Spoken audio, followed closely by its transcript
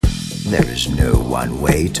There is no one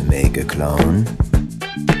way to make a clone.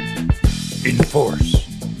 In force,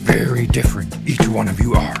 very different each one of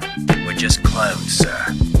you are. We're just clones, sir.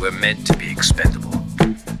 We're meant to be expendable.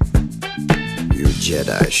 You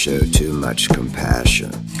Jedi show too much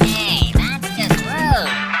compassion. Hey, that's just rude.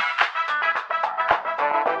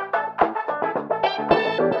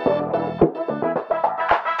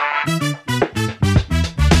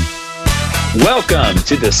 Welcome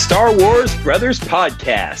to the Star Wars Brothers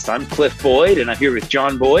Podcast. I'm Cliff Boyd, and I'm here with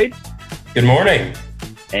John Boyd. Good morning.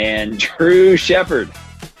 And Drew Shepard.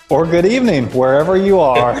 Or good evening, wherever you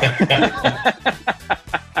are.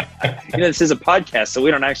 This is a podcast, so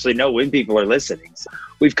we don't actually know when people are listening. So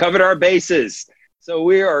we've covered our bases. So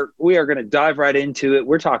we are going to dive right into it.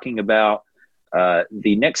 We're talking about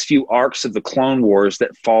the next few arcs of the Clone Wars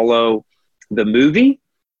that follow the movie.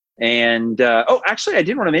 And, actually, I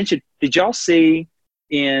did want to mention, did y'all see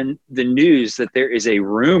in the news that there is a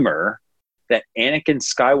rumor that Anakin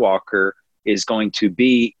Skywalker is going to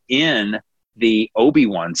be in the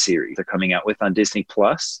Obi-Wan series they're coming out with on Disney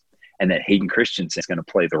Plus, and that Hayden Christensen is going to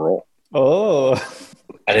play the role? Oh,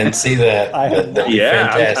 I didn't see that. That'd be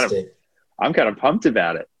fantastic. I'm kind of pumped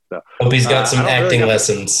about it. So, hope he's got some acting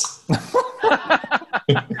lessons. Come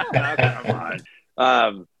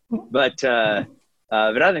on. But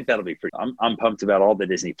I think that'll be pretty. I'm pumped about all the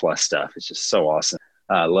Disney Plus stuff. It's just so awesome.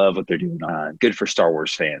 I love what they're doing. Good for Star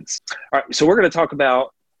Wars fans. All right, so we're going to talk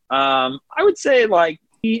about, I would say, like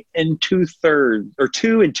 2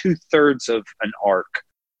 2/3 of an arc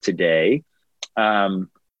today.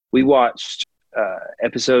 We watched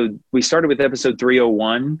we started with episode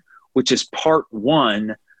 301, which is part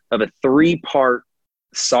 1 of a 3-part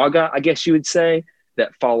saga, I guess you would say,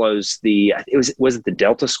 that follows was it the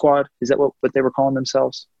Delta Squad? Is that what they were calling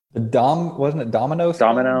themselves? Wasn't it Domino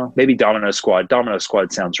Squad? Maybe Domino Squad. Domino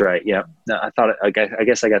Squad sounds right. Yeah. No, I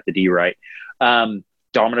guess I got the D right.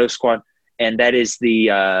 Domino Squad. And that is the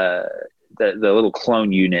little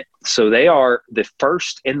clone unit. So they are the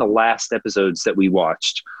first and the last episodes that we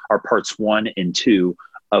watched are parts 1 and 2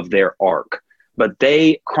 of their arc. But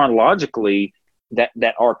they chronologically,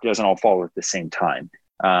 that arc doesn't all follow at the same time.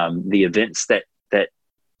 The events that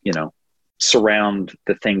surround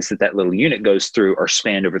the things that little unit goes through are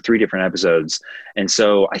spanned over 3 different episodes. And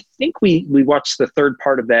so I think we watched the 3rd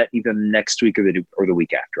part of that either next week or the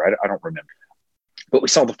week after. I don't remember. But we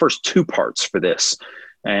saw the first 2 parts for this.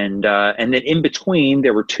 And then in between,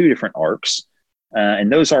 there were 2 different arcs.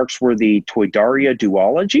 And those arcs were the Toydaria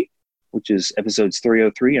Duology, which is episodes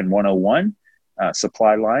 303 and 101,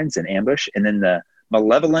 Supply Lines and Ambush. And then the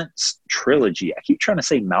Malevolence Trilogy. I keep trying to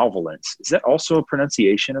say Malevolence. Is that also a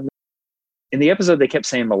pronunciation of it? In the episode, they kept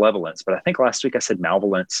saying Malevolence, but I think last week I said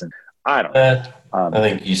Malevolence, and I don't know. I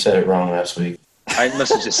think you said it wrong last week. I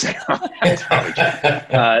must have just said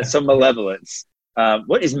it. So Malevolence.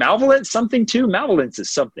 What is Malevolence something too? Malevolence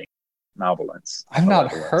is something. Malevolence. I've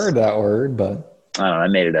not heard that word, but I don't know. I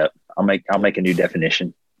made it up. I'll make a new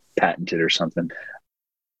definition, patent it or something.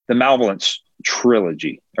 The Malevolence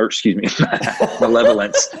Trilogy,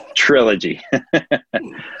 Malevolence Trilogy.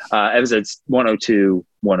 Episodes 102,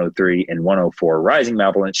 103, and 104. Rising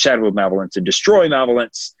Malevolence, Shadow of Malevolence, and Destroy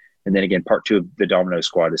Malevolence. And then again, part 2 of the Domino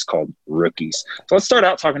Squad is called Rookies. So let's start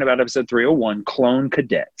out talking about episode 301, Clone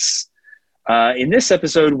Cadets. In this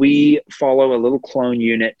episode, we follow a little clone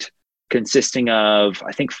unit consisting of,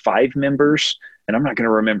 I think, 5 members. And I'm not going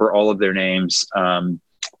to remember all of their names.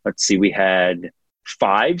 Let's see. We had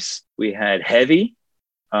 5s. We had Heavy.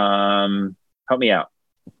 Help me out.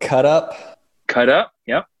 Cut Up.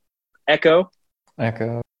 Yep. Echo.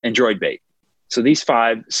 And Droid Bait. So these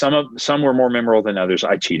 5, some were more memorable than others.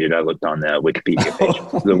 I cheated. I looked on the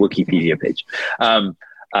Wikipedia page,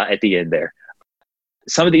 at the end there.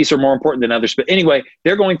 Some of these are more important than others, but anyway,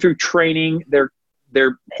 they're going through training. They're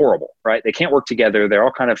horrible, right? They can't work together. They're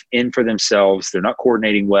all kind of in for themselves. They're not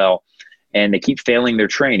coordinating well, and they keep failing their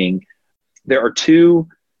training. There are 2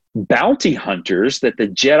 bounty hunters that the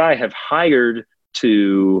Jedi have hired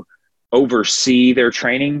to oversee their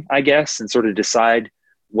training, I guess, and sort of decide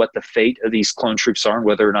what the fate of these clone troops are and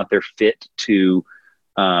whether or not they're fit to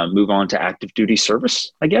move on to active duty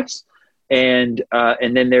service, I guess. And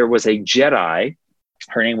then there was a Jedi.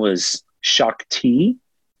 Her name was Shakti,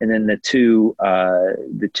 and then the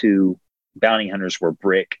two bounty hunters were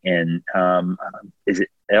Brick and is it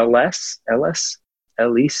Elise?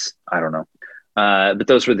 I don't know. But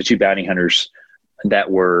those were the 2 bounty hunters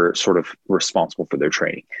that were sort of responsible for their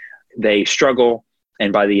training. They struggle,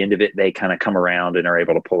 and by the end of it, they kind of come around and are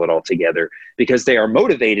able to pull it all together because they are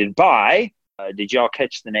motivated by. Did y'all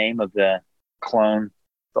catch the name of the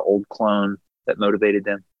old clone that motivated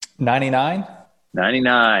them? 99.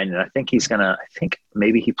 99, and I think I think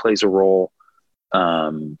maybe he plays a role,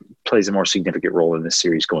 plays a more significant role in this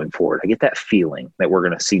series going forward. I get that feeling that we're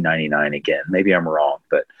going to see 99 again. Maybe I'm wrong,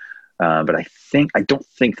 but I don't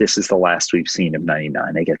think this is the last we've seen of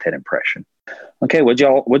 99. I get that impression. Okay, what'd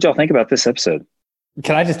y'all think about this episode?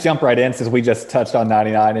 Can I just jump right in since we just touched on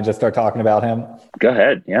 99 and just start talking about him? Go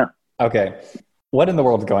ahead. Yeah. Okay. What in the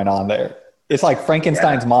world is going on there? It's like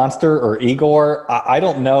Frankenstein's monster or Igor. I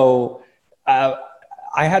don't know. I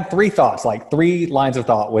had three thoughts, like 3 lines of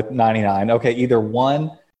thought with 99. Okay, either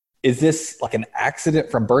one, is this like an accident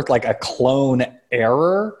from birth, like a clone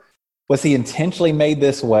error? Was he intentionally made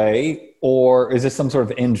this way, or is this some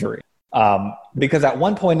sort of injury? Because at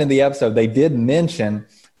one point in the episode, they did mention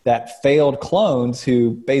that failed clones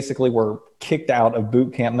who basically were kicked out of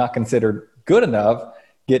boot camp, not considered good enough,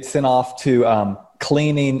 get sent off to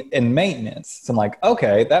cleaning and maintenance. So I'm like,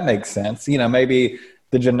 okay, that makes sense. Maybe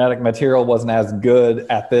the genetic material wasn't as good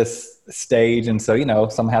at this stage, and so,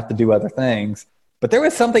 some have to do other things. But there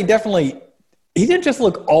was something definitely, he didn't just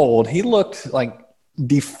look old, he looked like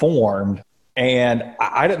deformed. And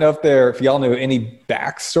I don't know if y'all knew any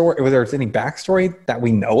backstory, whether there's any backstory that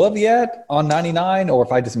we know of yet on 99, or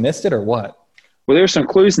if I just missed it or what. Well, there's some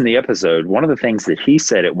clues in the episode. One of the things that he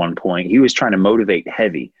said at one point, he was trying to motivate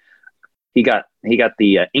Heavy. He got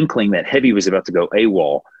the inkling that Heavy was about to go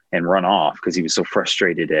AWOL and run off because he was so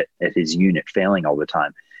frustrated at his unit failing all the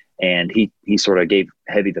time. And he sort of gave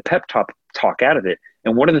Heavy the pep talk out of it.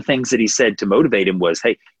 And one of the things that he said to motivate him was,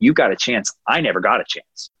 hey, you got a chance. I never got a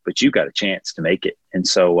chance, but you got a chance to make it. And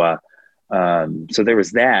so there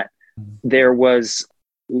was that. There was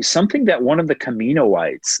something that one of the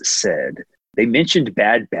Kaminoites said. They mentioned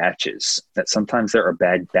bad batches, that sometimes there are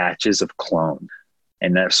bad batches of clone.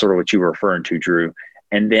 And that's sort of what you were referring to, Drew.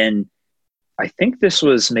 And then I think this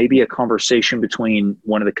was maybe a conversation between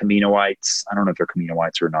one of the Kaminoites. I don't know if they're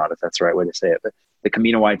Kaminoites or not, if that's the right way to say it, but the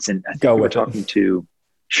Kaminoites, and I think we were talking to,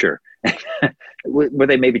 sure. Were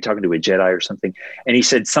they maybe talking to a Jedi or something? And he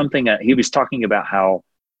said something, he was talking about how,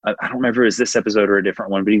 I don't remember if it was this episode or a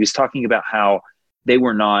different one, but he was talking about how they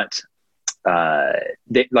were not,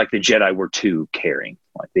 like the Jedi were too caring.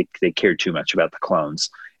 Like they cared too much about the clones,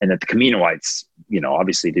 and that the Kaminoites,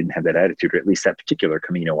 obviously didn't have that attitude, or at least that particular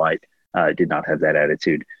Kaminoite did not have that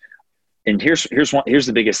attitude. And here's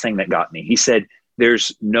the biggest thing that got me. He said,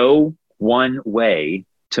 there's no one way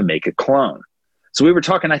to make a clone. So we were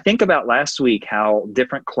talking, I think, about last week how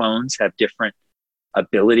different clones have different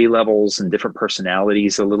ability levels and different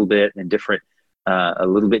personalities a little bit, and different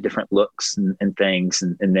different looks and things,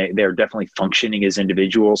 and they're definitely functioning as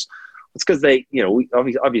individuals. It's because they,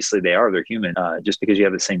 obviously they are, they're human. Just because you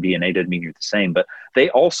have the same DNA doesn't mean you're the same, but they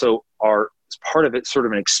also are part of it, sort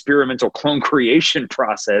of an experimental clone creation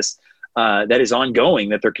process that is ongoing,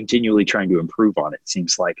 that they're continually trying to improve on, it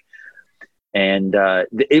seems like. And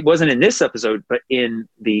it wasn't in this episode, but in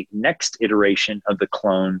the next iteration of the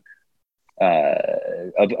clone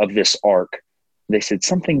of this arc, they said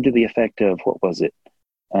something to the effect of, what was it?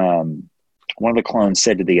 One of the clones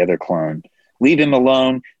said to the other clone, "Leave him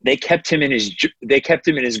alone." They kept him in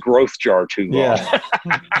his growth jar too long. Yeah.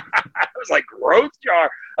 I was like, growth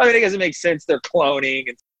jar? I mean, I guess it makes sense. They're cloning,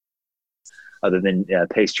 and other than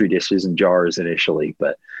pastry dishes and jars initially.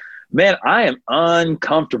 But man, I am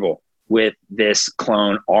uncomfortable with this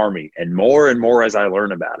clone army, and more as I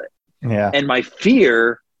learn about it. Yeah. And my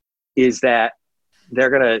fear is that they're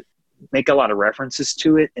going to make a lot of references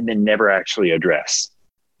to it and then never actually address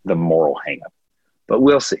the moral hang-up. But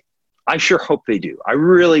we'll see. I sure hope they do. I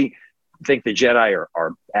really think the Jedi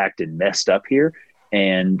are acting messed up here,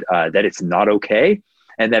 and that it's not okay,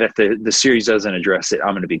 and that if the series doesn't address it,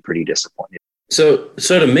 I'm going to be pretty disappointed. So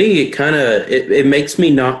to me, it makes me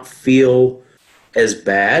not feel as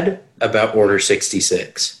bad about Order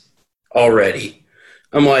 66 already.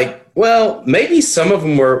 I'm like, well, maybe some of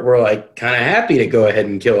them were like kind of happy to go ahead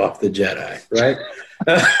and kill off the Jedi, right?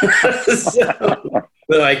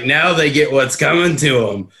 But like now they get what's coming to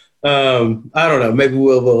them. I don't know. Maybe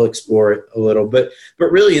we'll explore it a little, but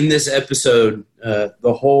really in this episode,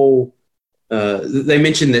 the whole they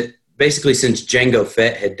mentioned that basically since Jango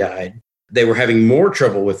Fett had died, they were having more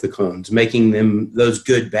trouble with the clones, making them those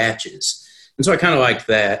good batches. And so I kind of liked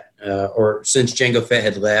that. Or since Jango Fett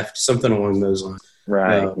had left, something along those lines.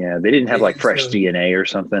 Right. Yeah. They didn't have like fresh DNA or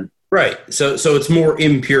something. Right. So it's more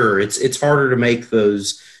impure. It's harder to make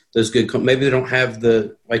those good. Maybe they don't have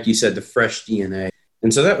like you said, the fresh DNA.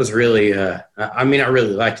 And so that was really, I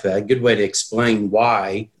really liked that. A good way to explain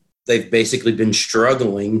why they've basically been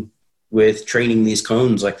struggling with training these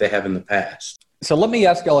clones like they have in the past. So let me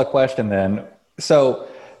ask y'all a question then. So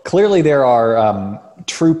clearly there are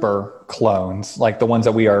trooper clones, like the ones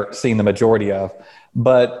that we are seeing the majority of.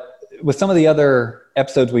 But with some of the other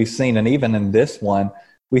episodes we've seen, and even in this one,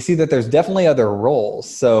 we see that there's definitely other roles.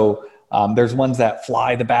 So there's ones that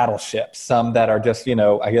fly the battleships, some that are just,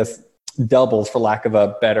 I guess, doubles, for lack of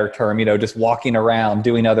a better term, just walking around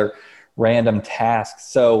doing other random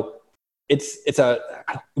tasks. So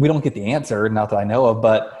we don't get the answer, not that I know of,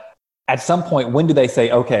 but at some point, when do they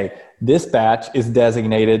say, okay, this batch is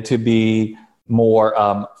designated to be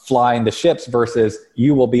more flying the ships versus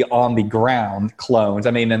you will be on the ground clones?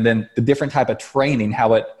 I mean, and then the different type of training,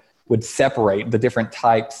 how it would separate the different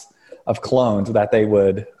types of clones that they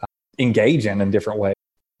would engage in different ways.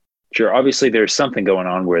 Sure. Obviously, there's something going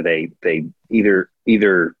on where they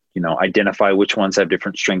either identify which ones have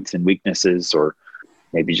different strengths and weaknesses, or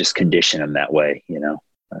maybe just condition them that way.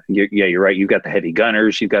 You're right. You've got the heavy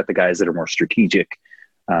gunners. You've got the guys that are more strategic.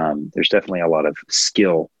 There's definitely a lot of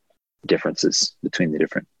skill differences between the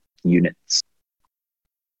different units.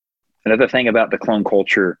 Another thing about the clone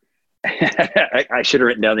culture, I should have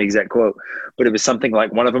written down the exact quote, but it was something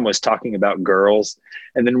like one of them was talking about girls,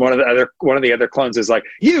 and then one of the other clones is like,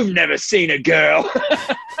 "You've never seen a girl."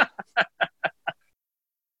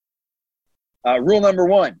 Rule number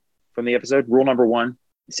 1 from the episode. Rule number 1.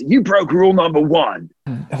 You broke rule number 1.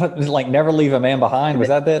 Like never leave a man behind. Was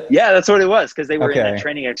that it? Yeah, that's what it was, because they were in that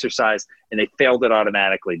training exercise and they failed it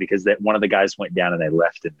automatically because one of the guys went down and they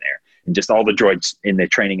left him there, and just all the droids in the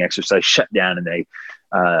training exercise shut down, and they.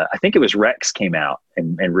 I think it was Rex came out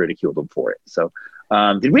and ridiculed them for it. So,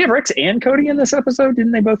 did we have Rex and Cody in this episode?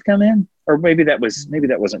 Didn't they both come in? Or maybe that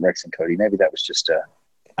wasn't Rex and Cody. Maybe that was just.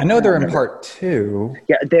 I know they're in part 2.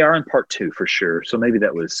 Yeah, they are in part 2 for sure. So maybe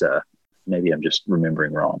that was. Maybe I'm just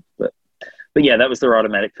remembering wrong. But yeah, that was their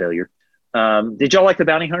automatic failure. Did y'all like the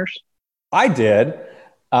bounty hunters? I did,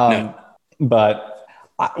 No. But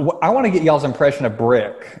I want to get y'all's impression of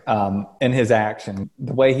Brick in his action.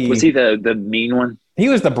 The way he was he the mean one? He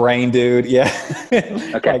was the brain dude, yeah.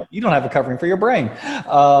 Okay. Like, you don't have a covering for your brain.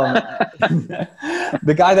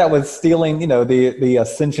 The guy that was stealing, the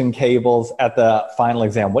ascension cables at the final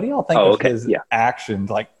exam. What do y'all think of his actions?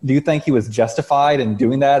 Like, do you think he was justified in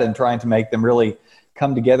doing that and trying to make them really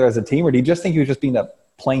come together as a team, or do you just think he was just being a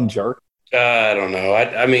plain jerk? I don't know.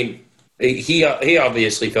 I mean, he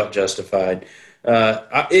obviously felt justified.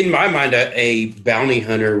 In my mind, a bounty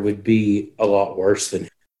hunter would be a lot worse than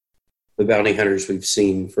the bounty hunters we've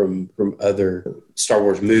seen from other Star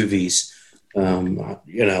Wars movies,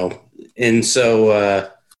 and so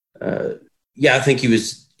I think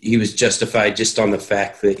he was justified just on the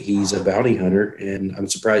fact that he's a bounty hunter, and I'm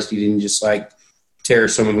surprised he didn't just like tear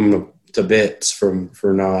some of them to bits for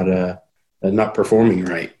not performing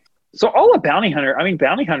right. So all a bounty hunter, I mean,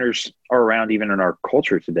 bounty hunters are around even in our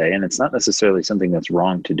culture today, and it's not necessarily something that's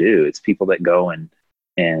wrong to do. It's people that go and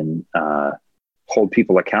hold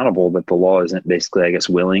people accountable that the law isn't basically, I guess,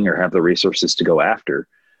 willing or have the resources to go after.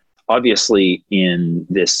 Obviously, in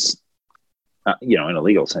this, in a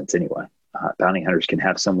legal sense anyway, bounty hunters can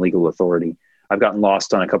have some legal authority. I've gotten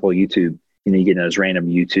lost on a couple of YouTube, you get in those random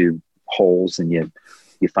YouTube holes and you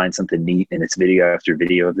find something neat and it's video after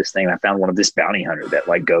video of this thing. And I found one of this bounty hunter that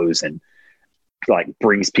like goes and like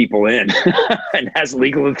brings people in and has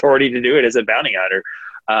legal authority to do it as a bounty hunter.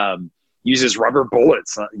 Uses rubber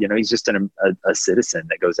bullets. He's just a citizen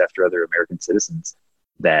that goes after other American citizens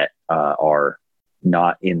that are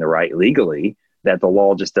not in the right legally, that the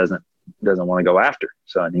law just doesn't want to go after.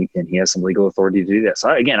 So, and he has some legal authority to do that.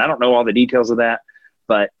 So again, I don't know all the details of that,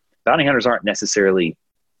 but bounty hunters aren't necessarily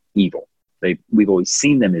evil. We've always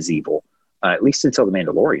seen them as evil, at least until the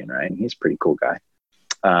Mandalorian, right? He's a pretty cool guy.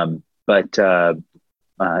 But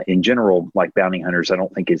in general, like bounty hunters, I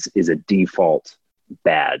don't think is a default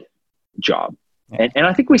bad job. And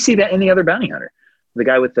I think we see that in the other bounty hunter, the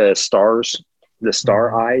guy with the stars, the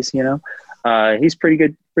star eyes, he's pretty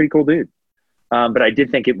good, pretty cool dude. But I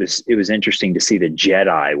did think it was interesting to see the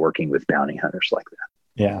Jedi working with bounty hunters like that.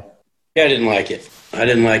 Yeah. Yeah, I didn't like it. I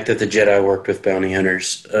didn't like that the Jedi worked with bounty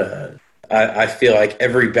hunters. I feel like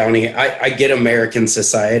every bounty, I get American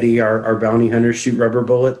society, our bounty hunters shoot rubber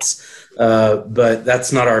bullets, but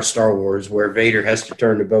that's not our Star Wars, where Vader has to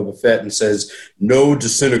turn to Boba Fett and says, "No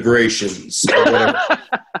disintegrations." And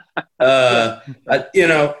so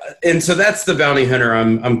that's the bounty hunter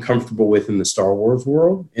I'm comfortable with in the Star Wars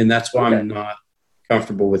world, and that's why I'm not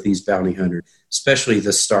comfortable with these bounty hunters, especially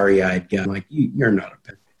the starry-eyed guy. Like, you're not a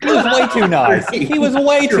He was way too nice. He was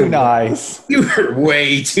way too nice. You were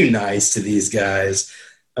way too nice to these guys.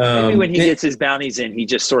 Maybe when he gets his bounties in, he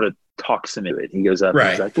just sort of talks them into it. He goes up and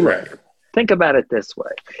he's like, "Look, Think about it this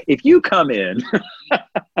way. If you come in...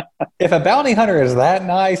 If a bounty hunter is that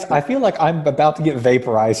nice, I feel like I'm about to get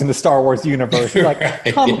vaporized in the Star Wars universe. Like,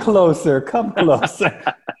 come closer, come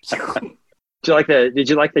closer. Did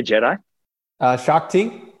you like the Jedi?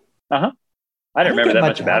 Shakti? Uh-huh. I didn't remember that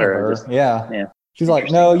much about her. Yeah. She's like,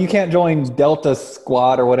 no, you can't join Delta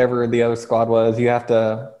Squad or whatever the other squad was. You have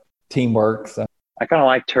to teamwork. So. I kind of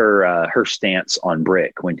liked her stance on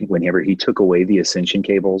Brick whenever he took away the ascension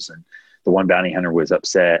cables and the one bounty hunter was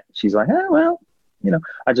upset. She's like, well,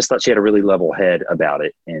 I just thought she had a really level head about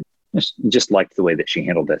it, and just liked the way that she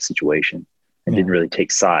handled that situation and didn't really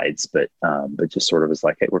take sides, but just sort of was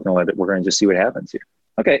like, hey, we're going to just see what happens here.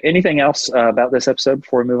 Okay. Anything else about this episode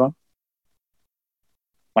before we move on?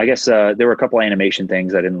 I guess there were a couple of animation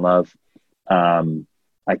things I didn't love. Some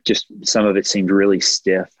of it seemed really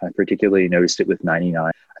stiff. I particularly noticed it with 99.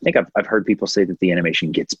 I think I've heard people say that the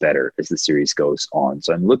animation gets better as the series goes on.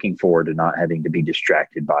 So I'm looking forward to not having to be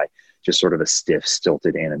distracted by just sort of a stiff,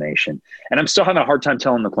 stilted animation. And I'm still having a hard time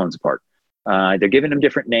telling the clones apart. They're giving them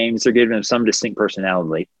different names. They're giving them some distinct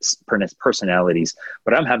personalities,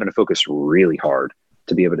 but I'm having to focus really hard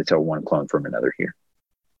to be able to tell one clone from another here.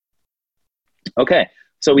 Okay.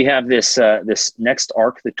 So we have this next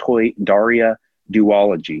arc, the Toydaria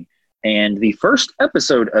Duology. And the first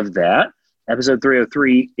episode of that, episode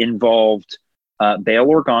 303, involved Bail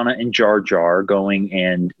Organa and Jar Jar going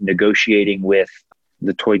and negotiating with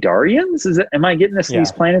the Toydarians. Am I getting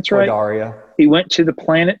these planets right? Toydaria. He went to the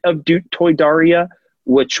planet of Toydaria,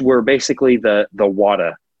 which were basically the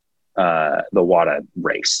Wada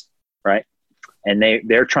race, right? And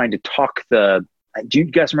they're trying to talk the. Do you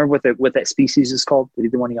guys remember what that species is called? Did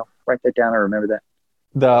either one of y'all write that down? I remember that.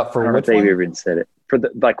 I don't know if they've even said it. For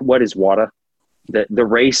what is Wada? The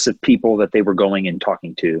race of people that they were going and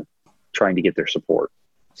talking to, trying to get their support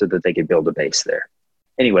so that they could build a base there.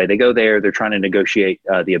 Anyway, they go there. They're trying to negotiate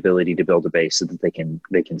the ability to build a base so that they can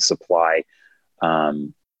supply,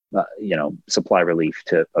 supply relief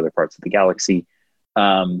to other parts of the galaxy.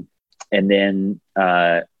 And then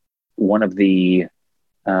one of the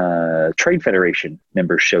Trade Federation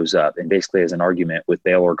members shows up and basically has an argument with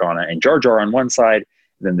Bail Organa and Jar Jar on one side,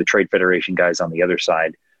 and then the Trade Federation guys on the other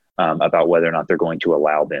side about whether or not they're going to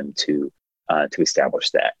allow them to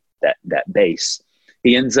establish that base.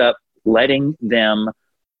 He ends up letting them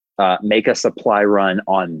make a supply run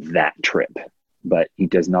on that trip, but he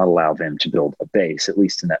does not allow them to build a base, at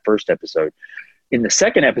least in that first episode. In the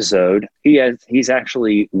second episode, he's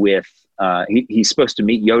actually with he's supposed to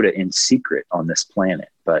meet Yoda in secret on this planet,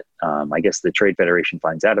 but I guess the Trade Federation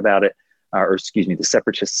finds out about it, the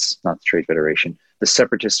Separatists, not the Trade Federation. The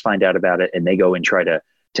Separatists find out about it, and they go and try to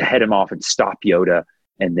head him off and stop Yoda,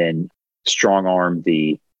 and then strong arm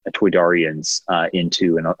the Toydarians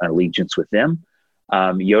into an allegiance with them.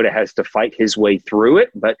 Yoda has to fight his way through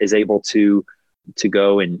it, but is able to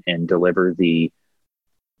go and deliver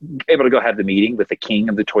able to go have the meeting with the king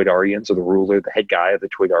of the Toydarians, or the ruler, the head guy of the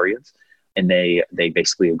Toydarians, and they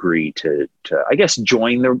basically agree to I guess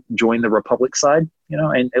join the Republic side,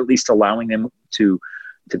 and at least allowing them to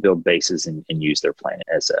build bases and use their planet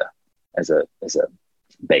as a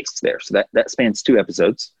base there. So that spans 2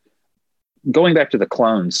 episodes. Going back to the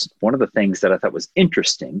clones, one of the things that I thought was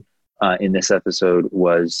interesting in this episode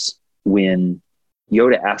was when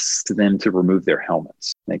Yoda asks them to remove their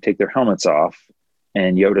helmets. They take their helmets off,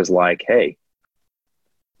 and Yoda's like, hey,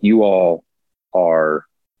 you all are...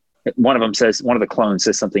 One of the clones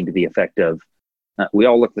says something to the effect of, we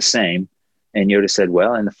all look the same. And Yoda said,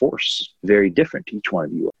 well, and the Force, very different to each one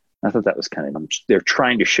of you. I thought that was kind of... They're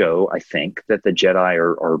trying to show, I think, that the Jedi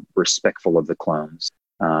are respectful of the clones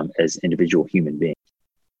as individual human beings.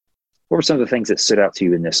 What were some of the things that stood out to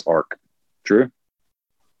you in this arc, Drew?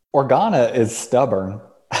 Organa is stubborn.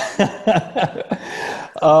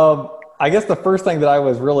 I guess the first thing that I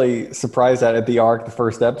was really surprised at the arc, the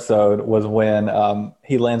first episode, was when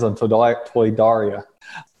he lands on Toydaria.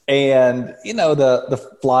 And, the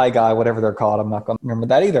fly guy, whatever they're called, I'm not going to remember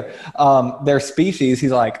that either. Their species,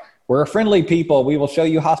 he's like, we're a friendly people. We will show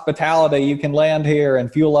you hospitality. You can land here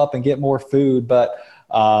and fuel up and get more food. But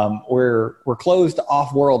we're closed to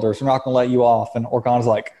off-worlders. We're not going to let you off. And Organa's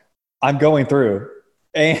like, I'm going through.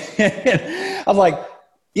 And I was like,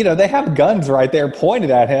 they have guns right there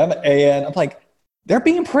pointed at him. And I'm like, they're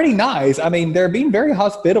being pretty nice. I mean, they're being very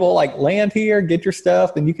hospitable, like land here, get your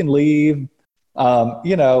stuff, then you can leave.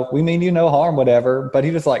 We mean you no harm, whatever. But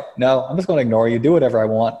he was like, no, I'm just going to ignore you, do whatever I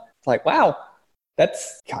want. It's like, wow,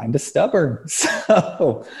 that's kind of stubborn.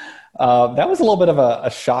 So that was a little bit of a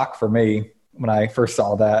shock for me when I first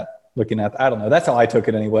saw that, looking at, I don't know, that's how I took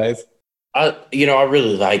it anyways. I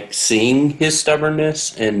really like seeing his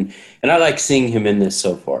stubbornness, and I like seeing him in this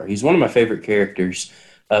so far. He's one of my favorite characters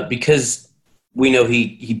because we know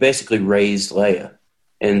he basically raised Leia.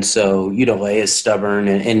 And so, Leia's stubborn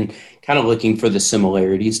and kind of looking for the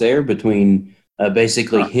similarities there between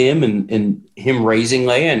basically him and him raising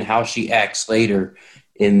Leia and how she acts later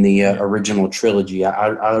in the original trilogy.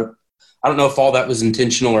 I don't know if all that was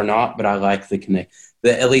intentional or not, but I like the connect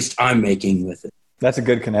that at least I'm making with it. That's a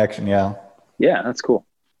good connection, yeah. Yeah, that's cool.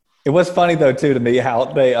 It was funny, though, too, to me, how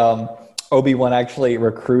they Obi-Wan actually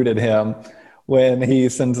recruited him when he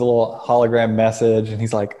sends a little hologram message, and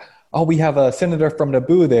he's like, oh, we have a senator from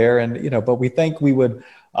Naboo there, and, but we think we would,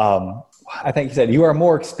 I think he said, you are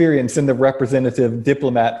more experienced than the representative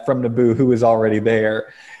diplomat from Naboo who is already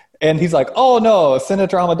there. And he's like, oh, no,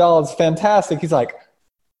 Senator Amidala is fantastic. He's like,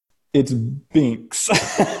 it's Binks.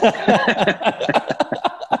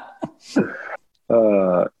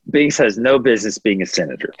 Binks has no business being a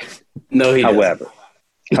senator. No, he doesn't.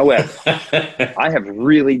 However, I have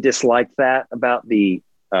really disliked that about the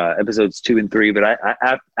episodes 2 and 3. But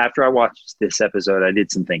after I watched this episode, I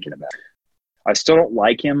did some thinking about it. I still don't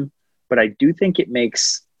like him, but I do think it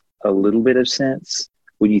makes a little bit of sense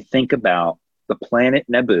when you think about the planet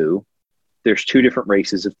Naboo. There's 2 different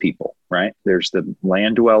races of people, right? There's the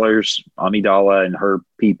land dwellers, Amidala and her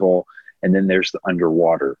people, and then there's the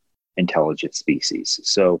underwater intelligent species.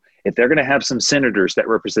 So if they're going to have some senators that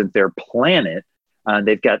represent their planet,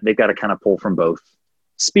 they've got to kind of pull from both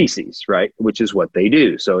species, right? Which is what they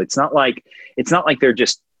do. So it's not like they're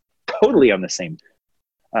just totally on the same.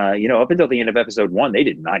 Up until the end of episode 1, they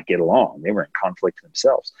did not get along. They were in conflict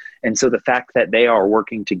themselves, and so the fact that they are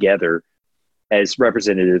working together as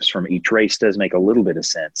representatives from each race does make a little bit of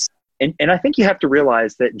sense. And I think you have to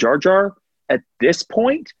realize that Jar Jar at this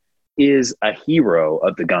point is a hero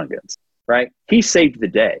of the Gungans, right? He saved the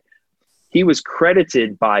day. He was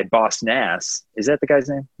credited by Boss Nass. Is that the guy's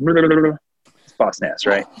name? It's Boss Nass,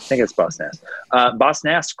 right? I think it's Boss Nass. Boss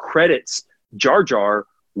Nass credits Jar Jar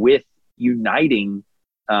with uniting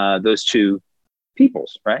those 2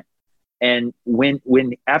 peoples, right? And when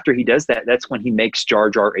after he does that, that's when he makes Jar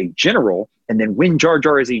Jar a general. And then when Jar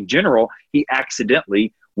Jar is a general, he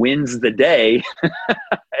accidentally wins the day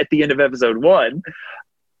at the end of episode 1.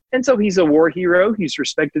 And so he's a war hero. He's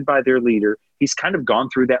respected by their leader. He's kind of gone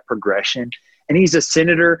through that progression. And he's a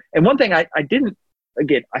senator. And one thing I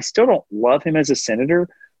still don't love him as a senator,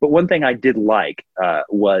 but one thing I did like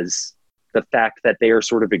was the fact that they are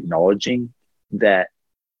sort of acknowledging that,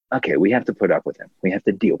 okay, we have to put up with him. We have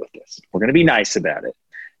to deal with this. We're going to be nice about it.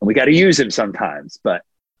 And we got to use him sometimes. But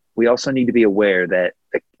we also need to be aware that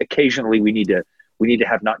occasionally we need to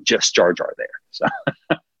have not just Jar Jar there. So.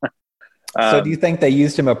 So do you think they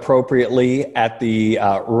used him appropriately at the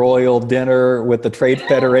royal dinner with the Trade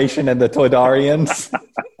Federation and the Toydarians?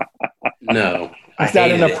 No. Is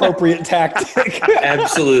that an appropriate tactic?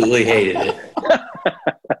 Absolutely hated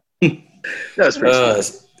it. That was pretty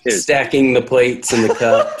stacking the plates and the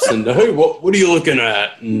cups and, hey, what are you looking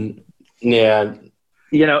at? And, yeah.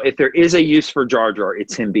 If there is a use for Jar Jar,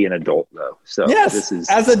 it's him being an adult, though. So yes, this is...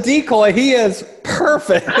 as a decoy, he is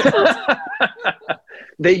perfect.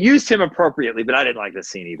 They used him appropriately, but I didn't like the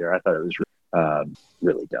scene either. I thought it was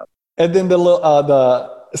really dumb. And then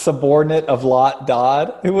the subordinate of Lot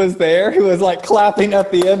Dodd, who was there, who was like clapping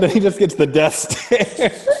at the end, and he just gets the death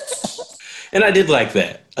stare. And I did like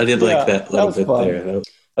that. I did like that little bit fun. There.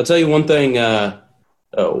 I'll tell you one thing.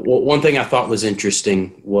 One thing I thought was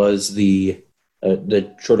interesting was the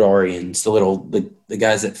Toydarians, the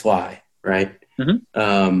guys that fly, right?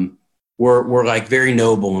 Mm-hmm. We're like very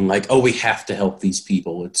noble and like, oh, we have to help these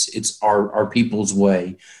people. It's our people's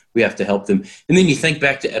way. We have to help them. And then you think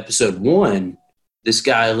back to episode 1, this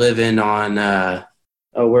guy living on,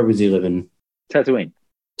 where was he living? Tatooine,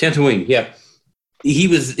 yeah. He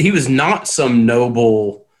was not some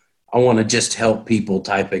noble, I want to just help people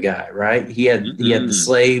type of guy, right? He had the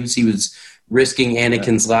slaves. He was risking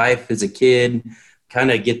Anakin's life as a kid.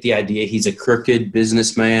 Kind of get the idea he's a crooked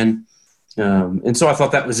businessman. And so I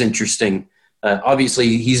thought that was interesting.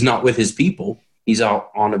 Obviously, he's not with his people. He's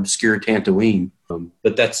out on obscure Tatooine.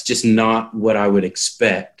 But that's just not what I would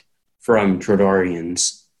expect from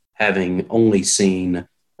Toydarians, having only seen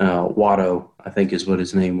Watto, I think is what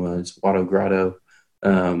his name was, Watto Grotto,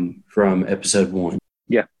 from episode 1.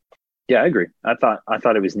 Yeah, I agree. I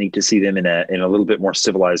thought it was neat to see them in a little bit more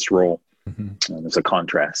civilized role as a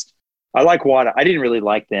contrast. I like Watto. I didn't really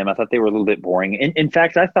like them. I thought they were a little bit boring. In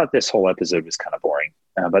fact, I thought this whole episode was kind of boring.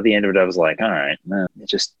 By the end of it, I was like, all right,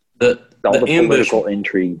 it's just all the political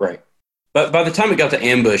intrigue. Right. But by the time it got to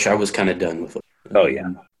ambush, I was kind of done with it. Oh,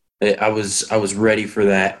 yeah. I was ready for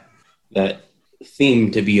that that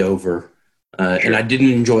theme to be over. And I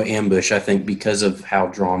didn't enjoy Ambush, I think, because of how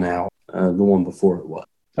drawn out the one before it was.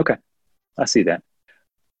 Okay. I see that.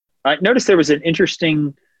 I noticed there was an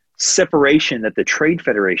interesting separation that the Trade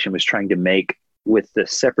Federation was trying to make with the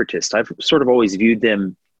Separatists. I've sort of always viewed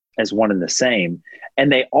them as one and the same,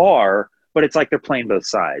 and they are, but it's like they're playing both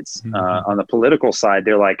sides. On the political side,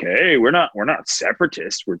 they're like, hey, we're not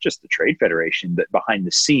separatists. We're just the Trade Federation. But behind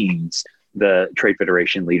the scenes, the Trade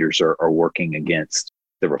Federation leaders are working against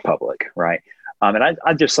the Republic, right? And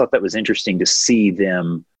I just thought that was interesting to see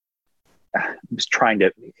them trying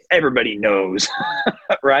to, everybody knows,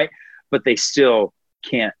 right? But they still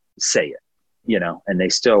can't say it, and they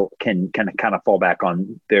still can kind of fall back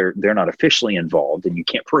on they're not officially involved and you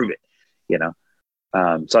can't prove it,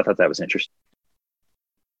 So I thought that was interesting.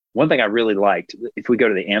 One thing I really liked, if we go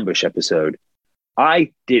to the Ambush episode,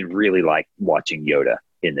 I did really like watching Yoda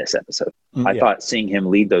in this episode. I thought seeing him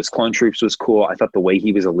lead those clone troops was cool. I thought the way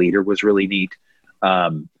he was a leader was really neat.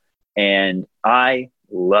 And I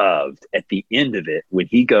loved at the end of it when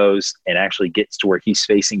he goes and actually gets to where he's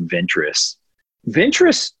facing Ventress.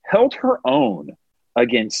 Ventress held her own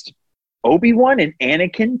against Obi-Wan and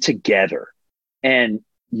Anakin together. And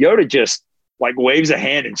Yoda just like waves a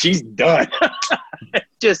hand and she's done.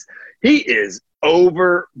 He is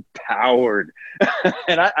overpowered.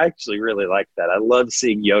 And I actually really like that. I love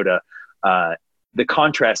seeing Yoda, the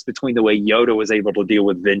contrast between the way Yoda was able to deal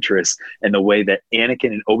with Ventress and the way that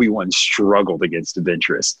Anakin and Obi-Wan struggled against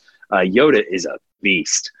Ventress. Yoda is a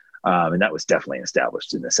beast. And that was definitely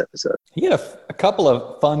established in this episode. He had a couple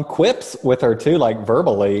of fun quips with her too, like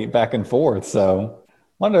verbally back and forth. So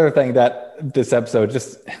one other thing that this episode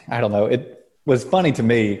I don't know, it was funny to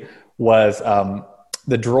me was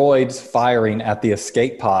the droids firing at the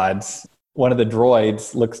escape pods. One of the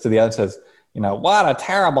droids looks to the other and says, what a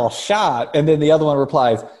terrible shot. And then the other one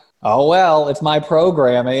replies, oh, well, it's my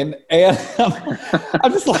programming. And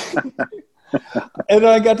I'm just like, and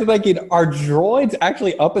I got to thinking, are droids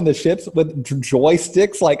actually up in the ships with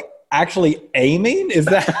joysticks, like actually aiming? Is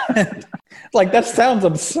that like, that sounds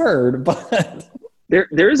absurd, but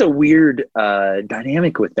there is a weird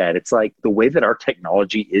dynamic with that. It's like the way that our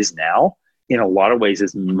technology is now, in a lot of ways,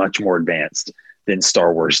 is much more advanced than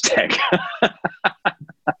Star Wars tech.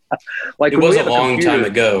 Like it was a long time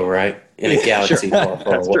ago, right? In a galaxy far,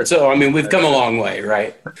 far away. So, I mean, we've come a long way,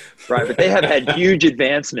 right? Right, but they have had huge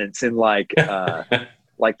advancements in like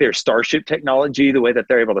their starship technology, the way that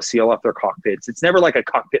they're able to seal off their cockpits. It's never like a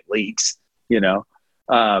cockpit leaks, They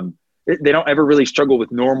don't ever really struggle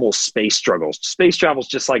with normal space struggles. Space travel's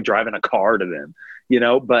just like driving a car to them,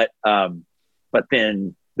 but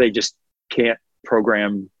then they just can't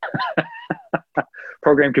program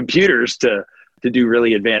computers to do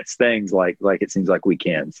really advanced things like it seems like we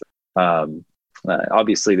can. So,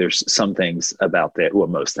 obviously there's some things about that, well,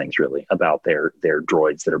 most things really about their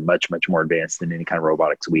droids that are much, much more advanced than any kind of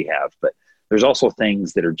robotics we have. But there's also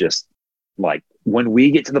things that are just like, when we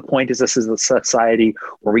get to the point as a society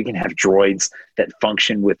where we can have droids that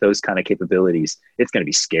function with those kind of capabilities, it's going to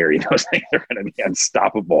be scary. Those things are going to be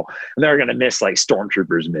unstoppable. And they're going to miss like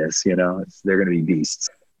stormtroopers miss, they're going to be beasts.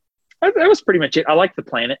 That was pretty much it. I like the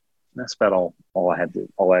planet. That's about all I have to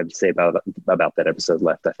say about that episode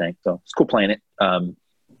left, I think. So it's a cool planet,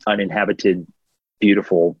 uninhabited,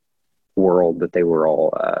 beautiful world that they were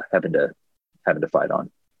all having to fight on.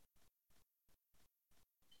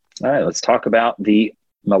 All right, let's talk about the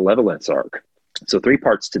Malevolence arc. So 3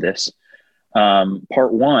 parts to this.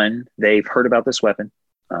 Part 1, they've heard about this weapon.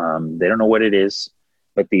 They don't know what it is,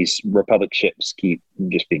 but these Republic ships keep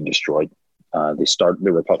just being destroyed. The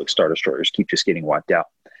Republic Star Destroyers keep just getting wiped out.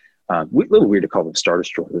 A little weird to call them Star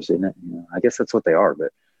Destroyers, isn't it? I guess that's what they are,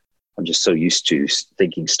 but I'm just so used to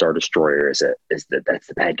thinking Star Destroyer that's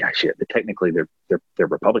the bad guy ship. But technically, they're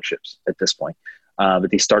Republic ships at this point. But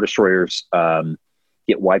these Star Destroyers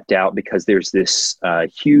get wiped out because there's this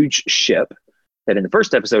huge ship that in the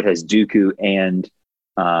first episode has Dooku and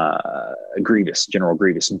General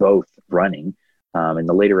Grievous, both running. In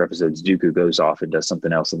the later episodes, Dooku goes off and does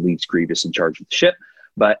something else and leaves Grievous in charge of the ship.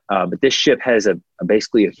 But this ship has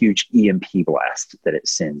basically a huge EMP blast that it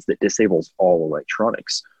sends that disables all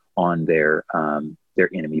electronics on their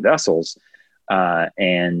enemy vessels.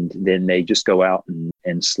 And then they just go out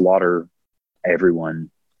and slaughter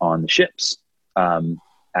everyone on the ships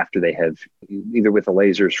after they have, either with the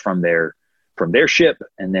lasers from their ship,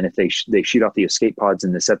 and then if they shoot off the escape pods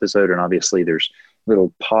in this episode, and obviously there's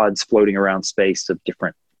little pods floating around space of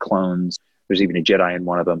different clones. There's even a Jedi in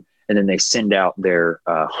one of them. And then they send out their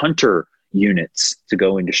hunter units to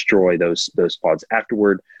go and destroy those pods.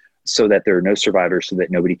 Afterward, so that there are no survivors, so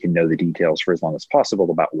that nobody can know the details for as long as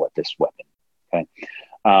possible about what this weapon. Okay.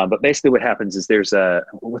 But basically what happens is there's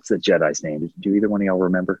what's the Jedi's name? Do either one of y'all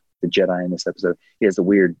remember the Jedi in this episode? He has the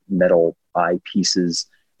weird metal eye pieces.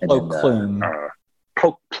 Plo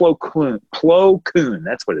Koon.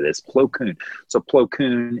 That's what it is. Plo Koon. So Plo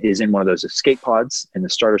Koon is in one of those escape pods in the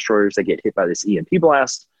Star Destroyers that get hit by this EMP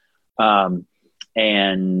blast. And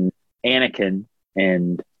Anakin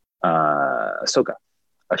and Ahsoka.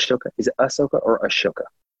 Is it Ahsoka or Ashoka?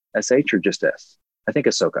 SH or just S? I think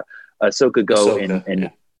Ahsoka. Ahsoka go and yeah.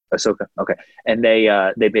 Ahsoka. Okay. And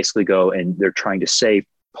they basically go and they're trying to save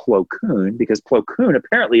Plo Koon, because Plo Koon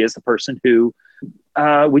apparently is the person who,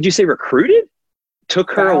 would you say recruited?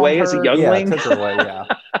 Took her away as a youngling? Yeah, took her away, yeah.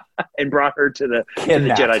 And brought her to the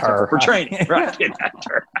Jedi Temple for training. Right, kidnapped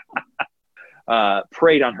her.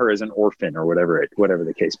 Preyed on her as an orphan or whatever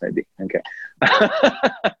the case may be. Okay.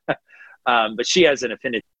 But she has an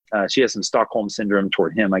affinity. She has some Stockholm syndrome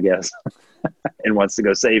toward him, I guess, and wants to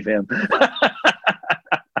go save him.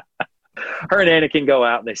 Her and Anakin go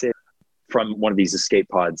out, and they say from one of these escape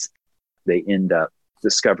pods, they end up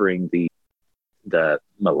discovering the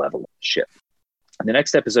Malevolent ship. In the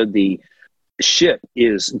next episode, the ship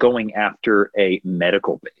is going after a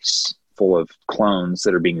medical base full of clones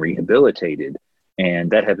that are being rehabilitated.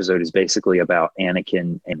 And that episode is basically about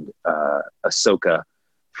Anakin and Ahsoka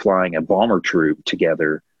flying a bomber troop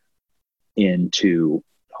together to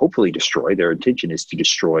hopefully destroy. Their intention is to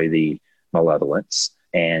destroy the Malevolence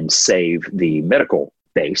and save the medical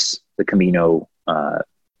base, the Camino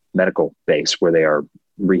medical base, where they are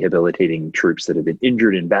rehabilitating troops that have been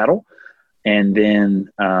injured in battle. And then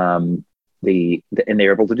and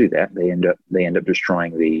they're able to do that. They end up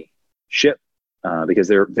destroying the ship because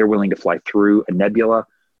they're willing to fly through a nebula,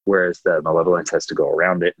 whereas the Malevolence has to go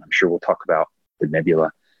around it. I'm sure we'll talk about the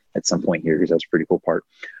nebula at some point here, because that's a pretty cool part.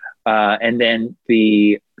 And then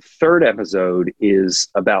the third episode is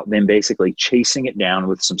about them basically chasing it down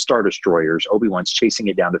with some Star Destroyers. Obi-Wan's chasing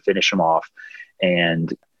it down to finish them off.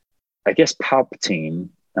 And I guess Palpatine,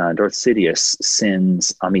 Darth Sidious,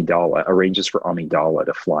 arranges for Amidala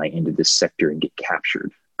to fly into this sector and get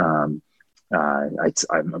captured. I'm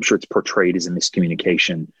sure it's portrayed as a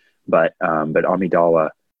miscommunication, but Amidala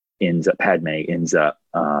Padme ends up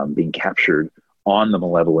being captured on the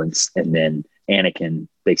Malevolence, and then Anakin,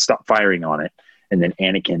 they stop firing on it, and then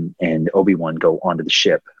Anakin and Obi-Wan go onto the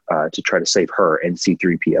ship to try to save her and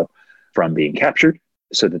C-3PO from being captured,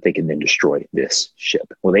 so that they can then destroy this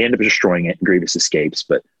ship. Well, they end up destroying it, and Grievous escapes,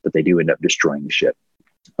 but they do end up destroying the ship.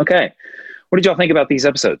 Okay. What did y'all think about these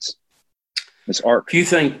episodes? This arc? A few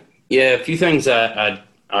things I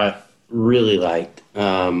really liked.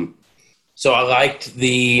 So I liked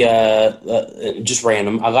the, just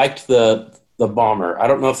random, I liked the bomber. I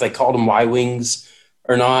don't know if they called them Y-Wings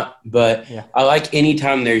or not, but yeah. I like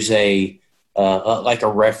anytime there's a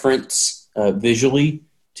reference visually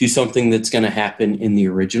to something that's going to happen in the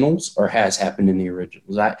originals or has happened in the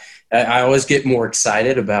originals. I always get more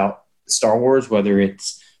excited about Star Wars, whether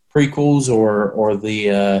it's prequels or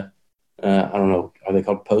the I don't know, are they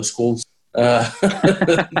called postquels?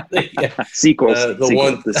 Sequels.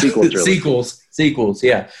 The sequel trilogy. Sequels.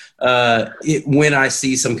 Yeah. When I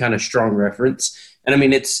see some kind of strong reference, and I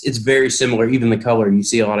mean it's very similar. Even the color, you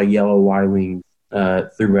see a lot of yellow Y-wing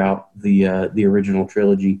throughout the original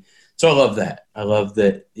trilogy. So I love that. I love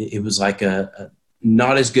that it was like a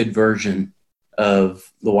not as good version of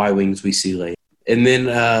the Y-Wings we see later. And then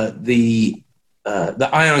the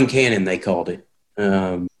ion cannon, they called it.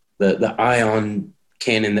 The ion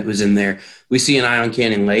cannon that was in there. We see an ion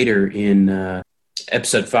cannon later in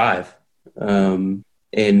episode 5.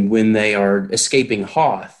 And when they are escaping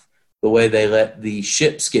Hoth, the way they let the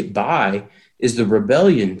ships get by is the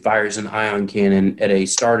rebellion fires an ion cannon at a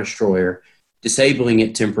Star Destroyer, disabling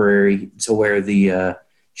it temporary to where the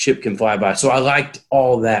ship can fly by. So I liked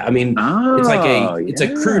all that. I mean, it's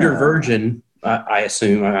a cruder version, I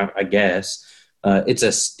assume, I guess. It's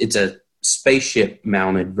a spaceship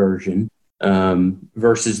mounted version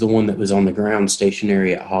versus the one that was on the ground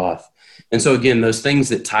stationary at Hoth. And so again, those things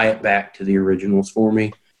that tie it back to the originals for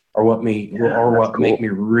me are what make me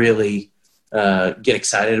really get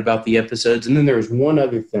excited about the episodes. And then there was one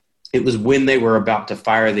other thing. It was when they were about to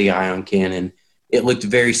fire the ion cannon. It looked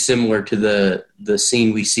very similar to the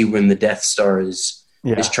scene we see when the Death Star is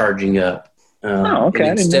charging up. Okay.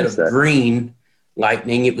 And instead of green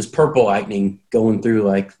lightning, it was purple lightning going through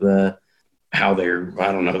like the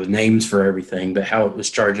names for everything, but how it was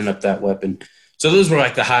charging up that weapon. So those were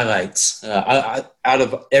like the highlights. Out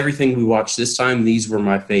of everything we watched this time, these were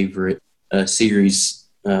my favorite series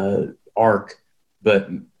arc.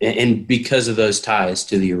 And because of those ties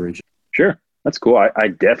to the original. Sure. That's cool. I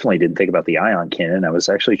definitely didn't think about the ion cannon. I was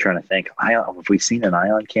actually trying to think, have we seen an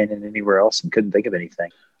ion cannon anywhere else, and couldn't think of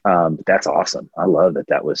anything. But that's awesome. I love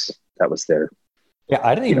that was their, yeah,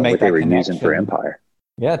 I didn't even make what that they were connection. using for Empire.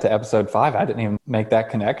 Yeah, to episode 5, I didn't even make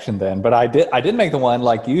that connection then. But I did make the one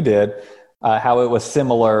like you did, how it was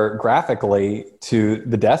similar graphically to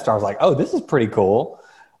the Death Star. I was like, oh, this is pretty cool.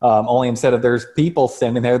 Only instead of there's people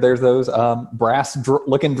standing there, there's those brass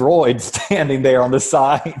looking droids standing there on the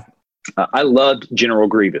side. I loved General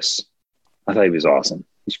Grievous. I thought he was awesome.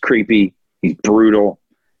 He's creepy. He's brutal.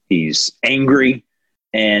 He's angry.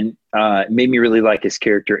 And it made me really like his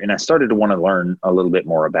character. And I started to want to learn a little bit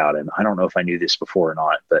more about him. I don't know if I knew this before or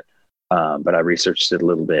not, but I researched it a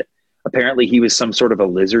little bit. Apparently, he was some sort of a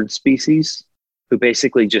lizard species who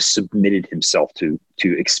basically just submitted himself to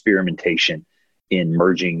experimentation in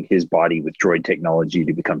merging his body with droid technology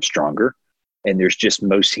to become stronger. And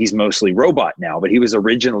he's mostly robot now, but he was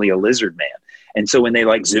originally a lizard man. And so when they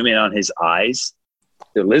like zoom in on his eyes,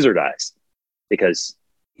 they're lizard eyes, because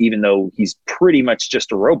even though he's pretty much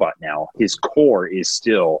just a robot now, his core is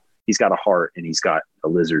still, he's got a heart and he's got a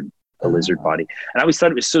lizard body. And I always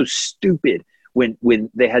thought it was so stupid when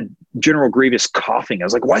they had General Grievous coughing. I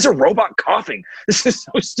was like, why is a robot coughing? This is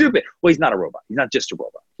so stupid. Well, he's not a robot. He's not just a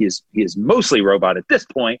robot. He is mostly robot at this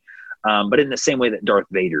point, but in the same way that Darth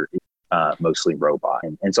Vader is mostly robot.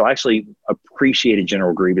 And so I actually appreciated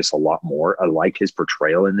General Grievous a lot more. I liked his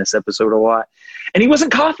portrayal in this episode a lot. And he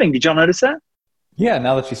wasn't coughing. Did y'all notice that? Yeah,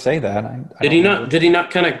 now that you say that. Did he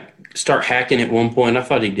not kind of start hacking at one point? I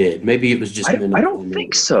thought he did. Maybe it was just I don't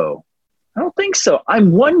think so.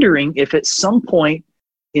 I'm wondering if at some point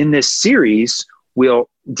in this series we'll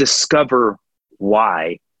discover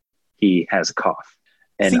why he has a cough.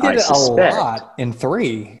 And he did I suspect a lot in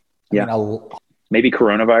 3. Yeah. Maybe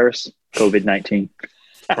coronavirus, COVID-19.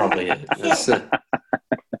 Probably it.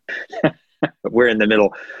 We're in the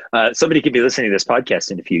middle. Somebody could be listening to this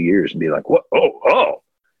podcast in a few years and be like, "What? Oh,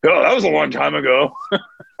 that was a long time ago."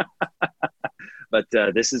 But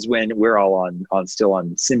this is when we're all still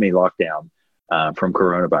on semi-lockdown from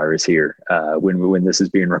coronavirus here when this is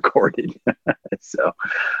being recorded. So,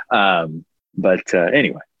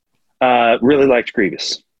 anyway, really liked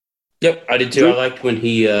Grievous. Yep, I did too. I liked when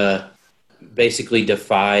he basically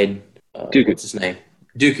defied Dooku. What's his name?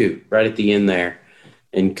 Dooku, right at the end there,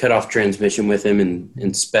 and cut off transmission with him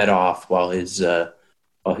and sped off while his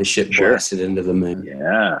ship blasted into the moon.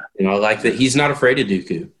 Yeah, I like that he's not afraid of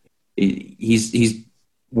Dooku. He's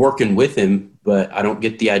working with him, but I don't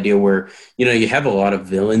get the idea where you have a lot of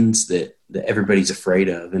villains that everybody's afraid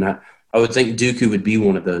of, and I would think Dooku would be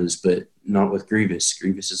one of those, but not with Grievous.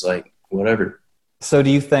 Grievous is like whatever. So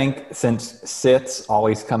do you think, since Siths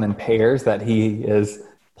always come in pairs, that he is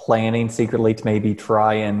planning secretly to maybe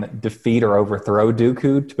try and defeat or overthrow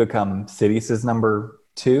Dooku to become Sidious's number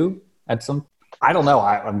 2 at some? I don't know.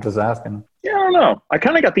 I'm just asking. Yeah, I don't know. I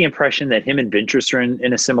kind of got the impression that him and Ventress are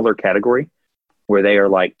in a similar category, where they are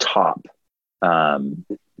like top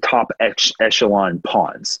echelon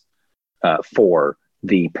pawns for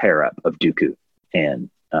the pair up of Dooku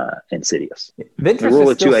and Sidious. The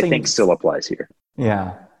rule of 2, I think, still applies here.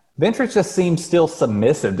 Yeah. Ventress just seems still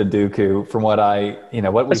submissive to Dooku from what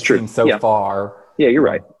what we've seen so far. Yeah, you're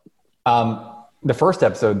right. The first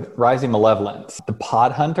episode, Rising Malevolence, the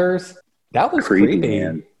Pod Hunters, that was creepy.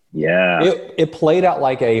 Man. Yeah. It played out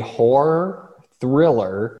like a horror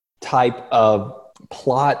thriller type of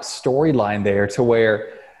plot storyline there, to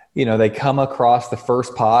where, they come across the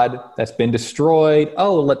first pod that's been destroyed.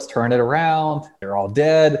 Oh, let's turn it around. They're all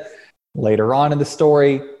dead. Later on in the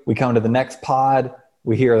story, we come to the next pod.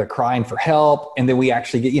 We hear the crying for help. And then we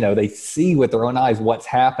actually get, they see with their own eyes what's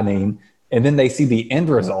happening. And then they see the end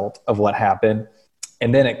result of what happened.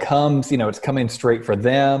 And then it comes, it's coming straight for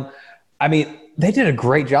them. I mean, they did a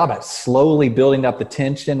great job at slowly building up the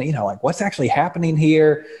tension, like what's actually happening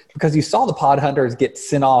here, because you saw the pod hunters get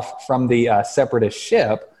sent off from the separatist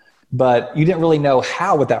ship, but you didn't really know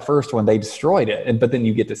how with that first one they destroyed it. But then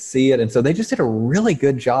you get to see it. And so they just did a really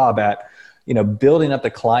good job at, building up the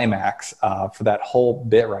climax for that whole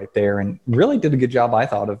bit right there, and really did a good job, I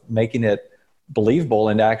thought, of making it believable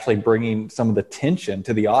and actually bringing some of the tension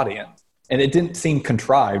to the audience. And it didn't seem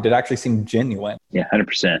contrived. It actually seemed genuine. Yeah,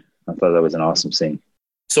 100%. I thought that was an awesome scene.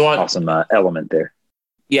 Awesome element there.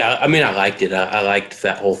 Yeah, I mean, I liked it. I liked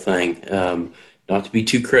that whole thing. Not to be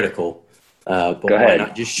too critical, but why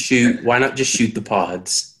not just shoot? Why not just shoot the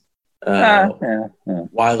pods?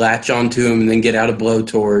 Why latch onto them and then get out a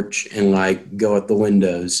blowtorch and go at the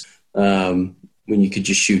windows when you could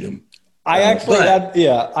just shoot them? I thought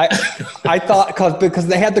because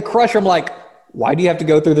they had the crusher. I'm like, why do you have to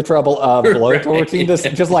go through the trouble of blowtorching this?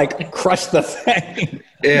 Just like crush the thing.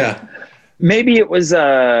 Yeah. Maybe it was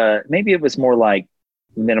more like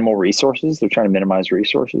minimal resources. They're trying to minimize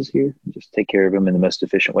resources here. Just take care of them in the most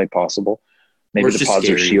efficient way possible. Maybe the pods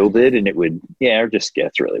are shielded and it would, or just,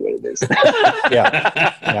 that's really what it is.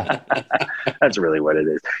 Yeah. That's really what it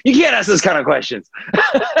is. You can't ask those kind of questions.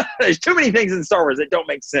 There's too many things in Star Wars that don't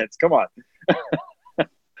make sense. Come on.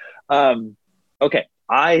 Okay.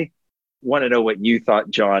 I want to know what you thought,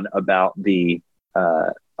 John, about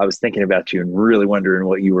I was thinking about you and really wondering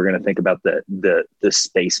what you were going to think about the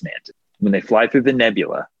space mantis. When they fly through the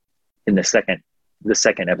nebula in the second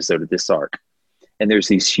episode of this arc, and there's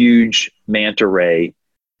these huge manta ray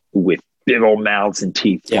with big old mouths and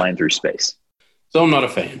teeth flying through space. So I'm not a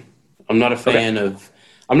fan. I'm not a fan of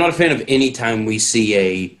any time we see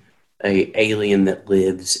a alien that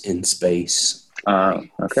lives in space,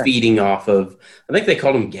 feeding off of. I think they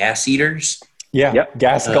call them gas eaters. Yeah, yep.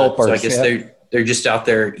 Gas gulpers. So I guess they're just out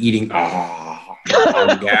there eating gas.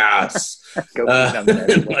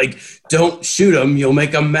 Like, don't shoot them; you'll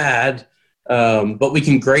make them mad. But we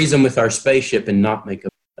can graze them with our spaceship and not make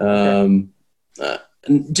them.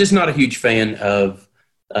 Just not a huge fan of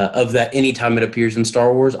that. Anytime it appears in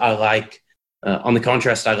Star Wars, I like. On the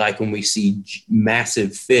contrast, I like when we see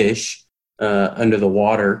massive fish under the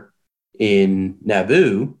water in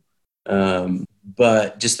Naboo.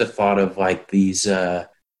 But just the thought of like these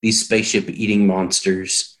spaceship eating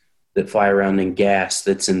monsters that fly around in gas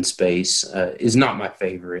that's in space is not my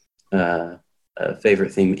favorite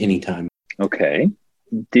theme anytime. Okay.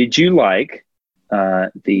 Did you like I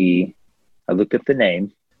looked up the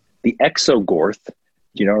name, the Exogorth? Do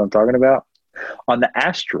you know what I'm talking about? On the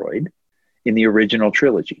asteroid in the original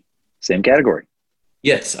trilogy. Same category.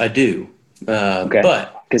 Yes, I do. Okay.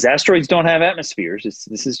 But because asteroids don't have atmospheres,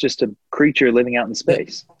 this is just a creature living out in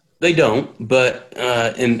space. They don't, but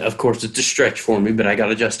and of course it's a stretch for me, but I got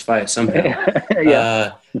to justify it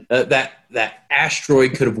somehow. That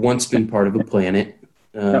asteroid could have once been part of a planet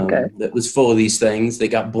that was full of these things. They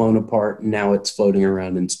got blown apart, and now it's floating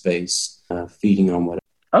around in space, feeding on whatever.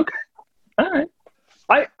 Okay, all right.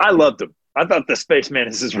 I loved them. I thought the space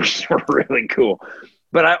mantises were really cool,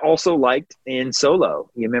 but I also liked in Solo.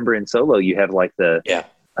 You remember in Solo, you have like the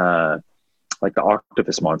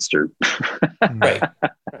octopus monster, right?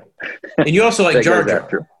 And you also like Jar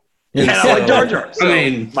Jar. Yeah, I like Jar Jar. So I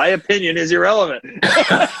mean, my opinion is irrelevant. You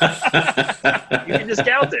can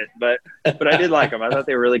discount it, but I did like them. I thought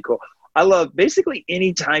they were really cool. I love basically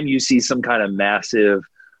any time you see some kind of massive,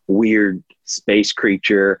 weird space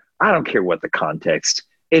creature. I don't care what the context.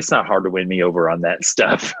 It's not hard to win me over on that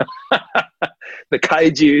stuff. The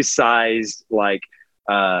kaiju-sized,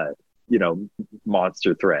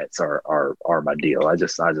 monster threats are my deal. I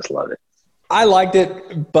just love it. I liked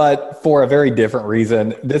it, but for a very different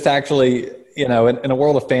reason. This actually, in a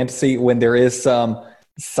world of fantasy, when there is some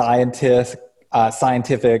scientific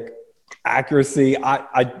accuracy,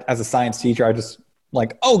 I as a science teacher, I just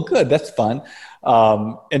like, oh, good, that's fun.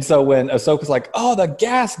 And so when Ahsoka's like, oh, the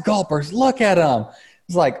gas gulpers, look at them.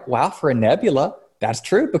 It's like, wow, for a nebula, that's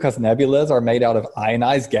true because nebulas are made out of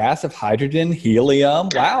ionized gas of hydrogen, helium.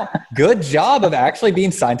 Wow, good job of actually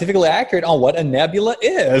being scientifically accurate on what a nebula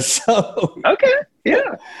is. So, okay,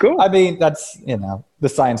 yeah, cool. I mean, that's, the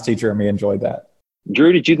science teacher in me enjoyed that.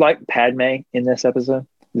 Drew, did you like Padme in this episode,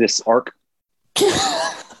 this arc?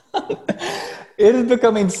 It is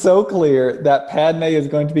becoming so clear that Padme is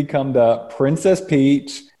going to become the Princess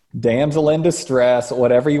Peach, damsel in distress,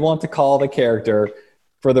 whatever you want to call the character,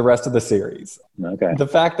 for the rest of the series. Okay. The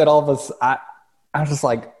fact that all of us, I was just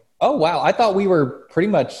like, oh, wow, I thought we were pretty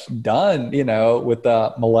much done, with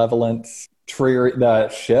the Malevolence Trilogy, the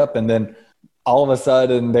ship. And then all of a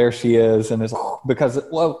sudden there she is. And it's because,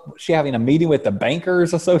 she having a meeting with the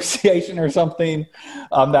Bankers Association or something.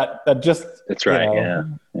 That just, that's right. Yeah.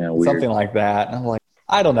 Weird. Something like that. And I'm like,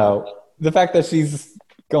 I don't know. The fact that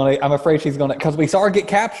I'm afraid she's going to, because we saw her get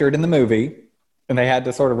captured in the movie. And they had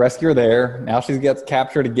to sort of rescue her there. Now she gets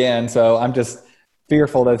captured again. So I'm just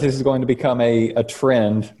fearful that this is going to become a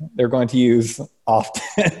trend they're going to use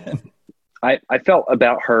often. I felt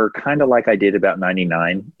about her kind of like I did about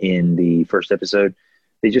 99 in the first episode.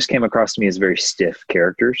 They just came across to me as very stiff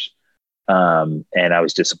characters. And I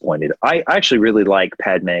was disappointed. I actually really like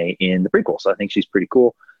Padme in the prequels. I think she's pretty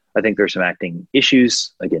cool. I think there's some acting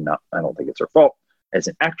issues. Again, I don't think it's her fault as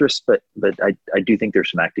an actress, but I do think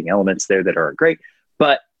there's some acting elements there that aren't great.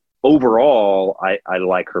 But overall, I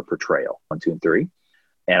like her portrayal 1, 2, and 3.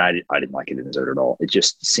 And I didn't like it in Desert at all. It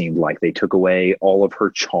just seemed like they took away all of her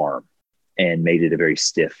charm and made it a very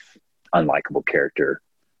stiff, unlikable character.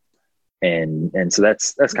 And so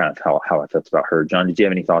that's kind of how I felt about her. John, did you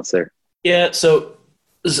have any thoughts there? Yeah, so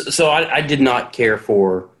I did not care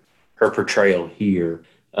for her portrayal here.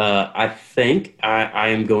 I think I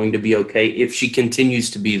am going to be okay if she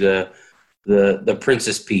continues to be the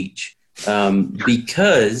Princess Peach,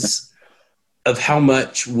 because of how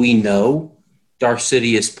much we know Darth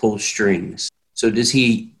Sidious pulls strings. So is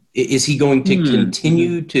he going to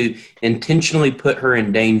continue to intentionally put her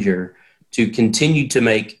in danger, to continue to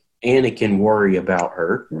make Anakin worry about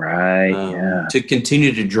her, right? To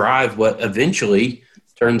continue to drive what eventually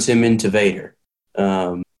turns him into Vader.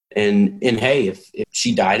 And hey, if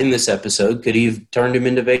she died in this episode, could he have turned him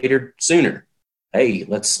into Vader sooner? Hey,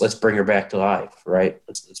 let's bring her back to life, right?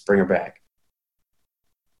 Let's bring her back.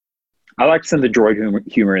 I liked some of the droid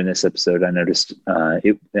humor in this episode. I noticed I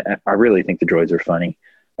really think the droids are funny.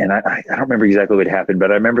 And I don't remember exactly what happened,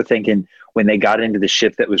 but I remember thinking when they got into the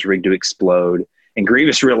ship that was rigged to explode and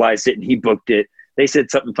Grievous realized it and he booked it, they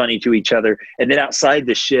said something funny to each other. And then outside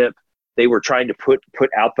the ship, they were trying to put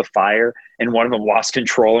out the fire, and one of them lost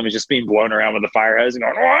control and was just being blown around with the fire hose and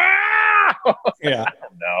going, wow! Yeah. I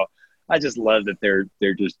don't know. I just love that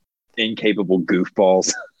they're just incapable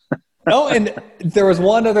goofballs. Oh, and there was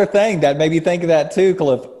one other thing that made me think of that too,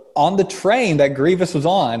 Cliff. On the train that Grievous was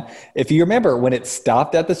on, if you remember, when it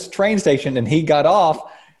stopped at this train station and he got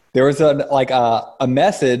off, there was a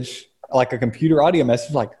message, like a computer audio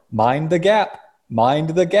message, like, mind the gap. Mind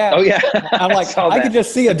the gap. Oh, yeah. I'm like, I could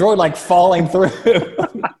just see a droid like falling through.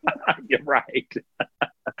 You're right.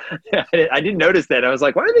 I didn't notice that. I was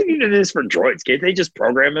like, why are they doing this for droids? Can't they just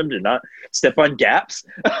program them to not step on gaps?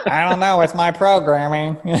 I don't know. It's my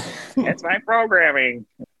programming. It's my programming.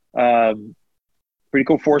 Pretty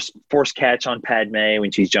cool force catch on Padme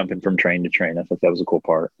when she's jumping from train to train. I thought that was a cool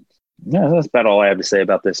part. Yeah, that's about all I have to say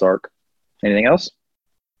about this arc. Anything else?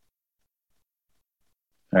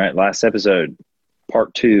 All right, last episode.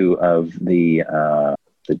 Part 2 of the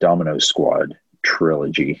Domino Squad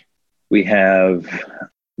trilogy. We have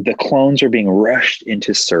the clones are being rushed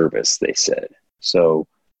into service, they said. So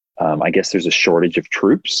I guess there's a shortage of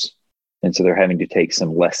troops, and so they're having to take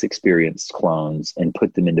some less experienced clones and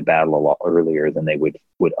put them into battle a lot earlier than they would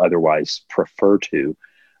otherwise prefer to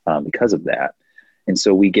because of that. And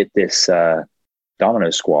so we get this Domino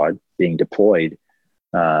Squad being deployed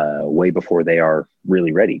way before they are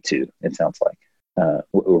really ready to, it sounds like.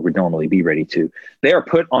 Or would normally be ready to. They are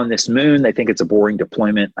put on this moon. They think it's a boring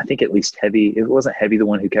deployment. I think at least Heavy. It wasn't Heavy the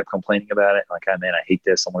one who kept complaining about it. Like, man, I hate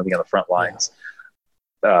this. I want to be on the front lines.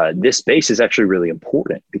 Yeah. This base is actually really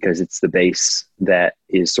important because it's the base that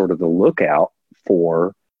is sort of the lookout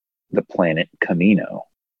for the planet Camino,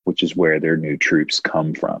 which is where their new troops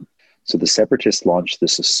come from. So the Separatists launched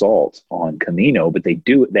this assault on Camino, but they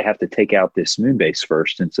have to take out this moon base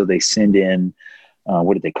first. And so they send in,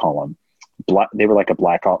 what did they call them? They were like a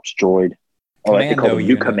Black Ops droid. They called them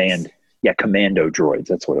New Command. Yeah, commando droids.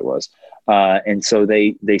 That's what it was. And so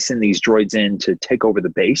they send these droids in to take over the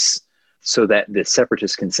base so that the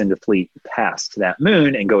Separatists can send a fleet past that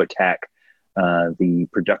moon and go attack the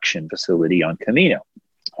production facility on Camino.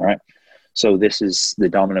 All right. So the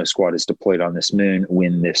Domino Squad is deployed on this moon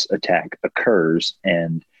when this attack occurs.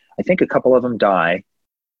 And I think a couple of them die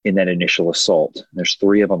in that initial assault. There's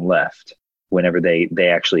 3 of them left whenever they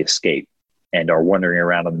actually escape and are wandering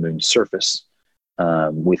around on the moon's surface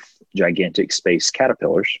with gigantic space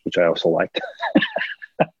caterpillars, which I also liked.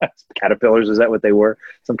 Caterpillars, is that what they were?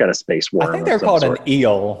 Some kind of space worm. I think they're called an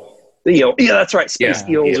eel. The eel. Yeah, that's right. Space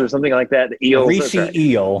eels or something like that. The eels. Rishi right.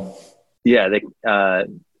 eel. Yeah.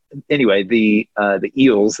 Anyway, the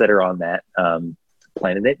eels that are on that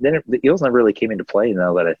planet, the eels never really came into play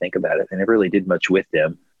now that I think about it. They never really did much with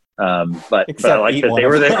them. But I like that they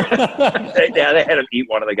were there. Yeah, they had them eat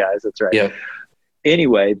one of the guys. That's right. Yeah.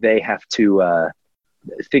 Anyway, they have to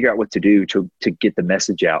figure out what to do to get the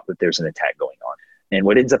message out that there's an attack going on. And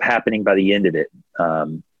what ends up happening by the end of it,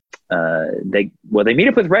 they meet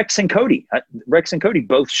up with Rex and Cody. Rex and Cody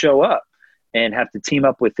both show up and have to team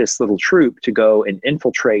up with this little troop to go and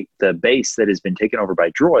infiltrate the base that has been taken over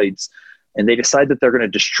by droids. And they decide that they're going to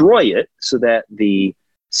destroy it so that the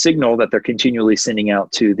signal that they're continually sending out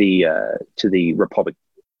to the Republic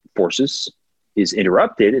forces is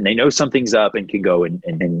interrupted, and they know something's up and can go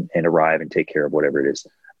and arrive and take care of whatever it is,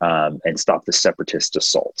 and stop the Separatist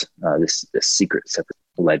assault. This secret separate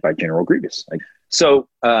led by General Grievous. So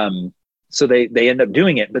they end up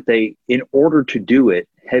doing it, but in order to do it,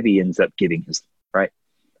 Heavy ends up giving his right.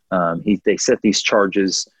 They set these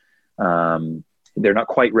charges. They're not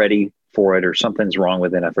quite ready for it, or something's wrong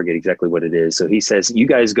with it. I forget exactly what it is. So he says, you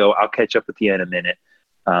guys go, I'll catch up with you in a minute.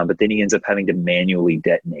 But then he ends up having to manually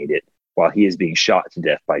detonate it while he is being shot to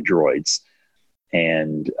death by droids.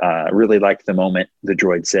 And really liked the moment the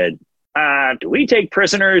droid said, do we take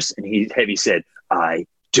prisoners? And Heavy said, I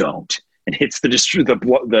don't. And hits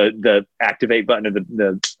the activate button of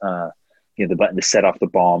the button to set off the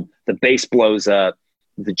bomb. The base blows up.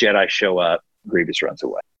 The Jedi show up. Grievous runs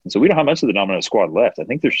away. And so we don't have much of the Domino Squad left. I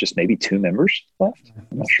think there's just maybe 2 members left.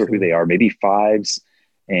 I'm not sure who they are. Maybe Fives.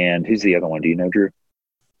 And who's the other one? Do you know, Drew?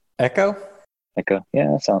 Echo?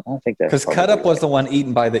 Yeah, I think that's because Cut Up was the one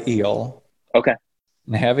eaten by the eel. Okay.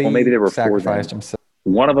 And Heavy maybe there were sacrificed himself.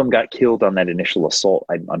 One of them got killed on that initial assault,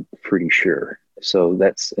 I'm pretty sure. So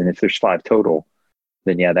and if there's 5 total,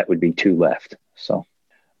 then yeah, that would be 2 left. So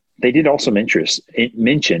they did also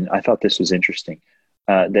mention, I thought this was interesting,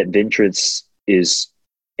 that Ventress is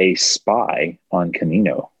a spy on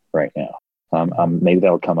Camino right now. Maybe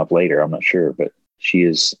that'll come up later. I'm not sure, but she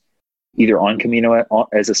is either on Camino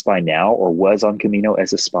as a spy now or was on Camino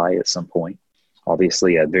as a spy at some point.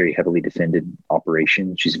 Obviously, a very heavily defended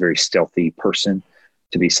operation. She's a very stealthy person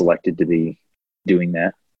to be selected to be doing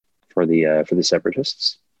that for the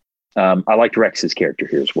Separatists. I liked Rex's character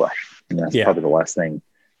here as well. And that's probably the last thing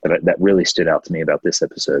that really stood out to me about this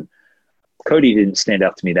episode. Cody didn't stand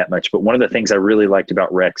out to me that much, but one of the things I really liked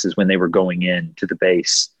about Rex is when they were going in to the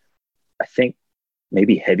base, I think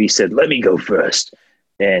maybe Heavy said, "Let me go first."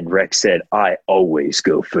 And Rex said, "I always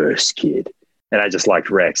go first, kid." And I just liked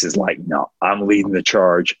Rex is like, "No, I'm leading the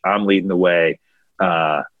charge. I'm leading the way."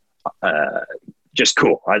 Just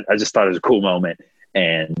cool. I just thought it was a cool moment.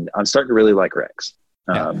 And I'm starting to really like Rex.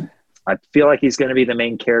 I feel like he's going to be the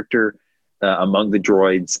main character among the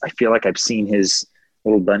droids. I feel like I've seen his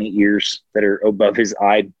little bunny ears that are above his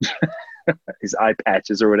eye, his eye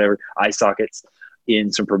patches or whatever, eye sockets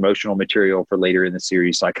in some promotional material for later in the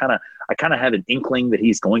series. So I kind of have an inkling that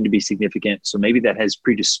he's going to be significant. So maybe that has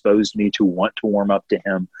predisposed me to want to warm up to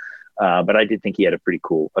him. But I did think he had a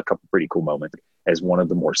couple pretty cool moments as one of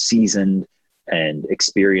the more seasoned and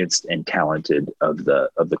experienced and talented of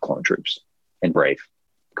the clone troops, and brave,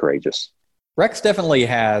 courageous. Rex definitely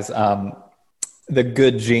has the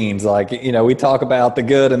good genes. Like, we talk about the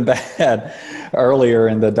good and bad earlier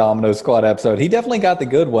in the Domino Squad episode. He definitely got the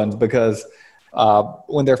good ones because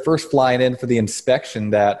when they're first flying in for the inspection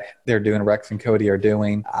that they're doing, Rex and Cody are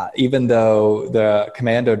doing, even though the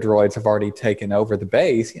commando droids have already taken over the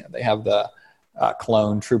base, they have the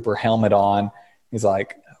clone trooper helmet on. He's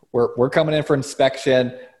like, we're coming in for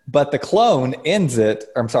inspection, but the clone ends it,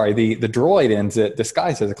 or I'm sorry, the droid ends it,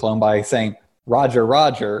 disguised as a clone, by saying, "Roger,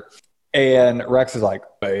 Roger." And Rex is like,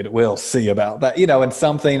 "Wait, we'll see about that," and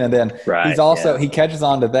something. And then he catches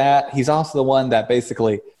on to that. He's also the one that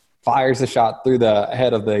basically fires a shot through the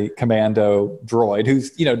head of the commando droid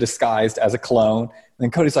who's, disguised as a clone. And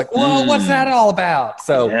then Cody's like, "Whoa, what's that all about?"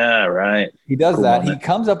 So he does cool that. Moment. He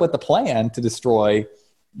comes up with the plan to destroy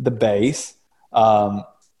the base.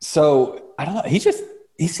 So I don't know. He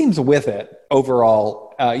seems with it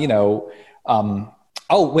overall. The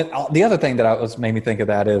other thing that made me think of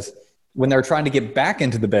that is when they're trying to get back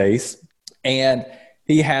into the base, and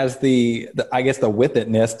he has the with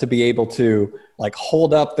itness to be able to like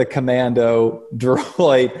hold up the commando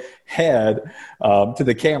droid head to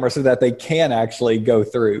the camera so that they can actually go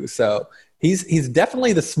through. So he's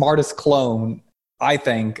definitely the smartest clone I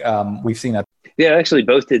think we've seen. Yeah, actually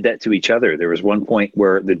both did that to each other. There was one point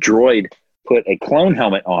where the droid put a clone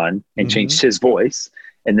helmet on and changed his voice.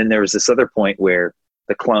 And then there was this other point where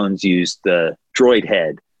the clones used the droid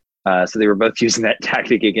head. So they were both using that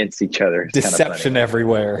tactic against each other. It's deception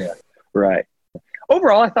everywhere. Yeah. Right.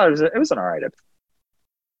 Overall, I thought it was an all right episode.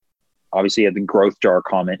 Obviously, you had the growth jar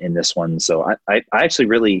comment in this one. So I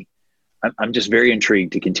actually I'm just very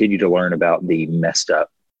intrigued to continue to learn about the messed up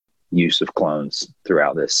use of clones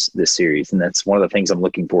throughout this series. And that's one of the things I'm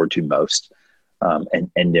looking forward to most. And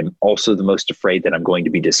am also the most afraid that I'm going to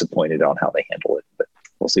be disappointed on how they handle it, but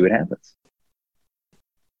we'll see what happens.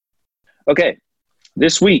 Okay.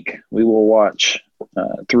 This week we will watch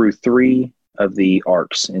through 3 of the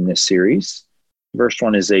arcs in this series. The first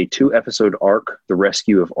one is a 2-episode arc, The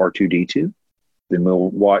Rescue of R2-D2. Then we'll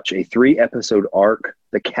watch a 3-episode arc,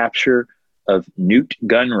 The Capture of Newt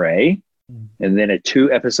Gunray. And then a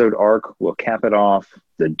 2-episode arc will cap it off,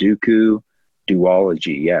 The Dooku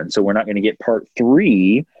Duology. Yeah, and so we're not going to get part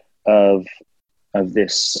 3 of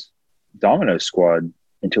this Domino Squad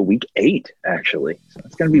until week 8, actually. So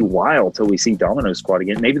it's going to be a while till we see Domino Squad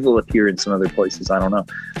again. Maybe they'll appear in some other places. I don't know.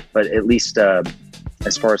 But at least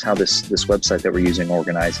as far as how this website that we're using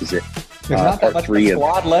organizes it, there's not that much of a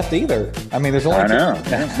squad left either. I mean, there's only I know.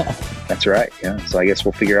 That's right. Yeah. So I guess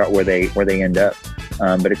we'll figure out where they end up.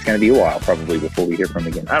 But it's going to be a while probably before we hear from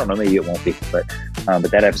them again. I don't know. Maybe it won't be, but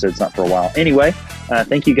but that episode's not for a while. Anyway,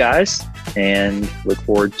 thank you guys, and look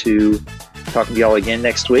forward to talking to y'all again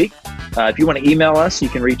next week. If you want to email us, you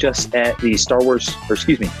can reach us at the Star Wars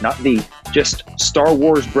Brothers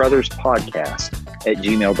Podcast at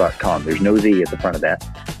gmail.com. There's no the at the front of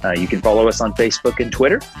that. You can follow us on Facebook and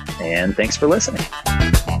Twitter, and thanks for listening.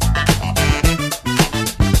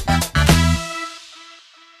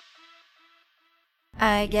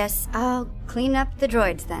 I guess I'll clean up the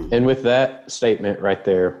droids then. And with that statement right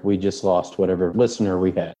there, we just lost whatever listener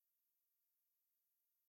we had.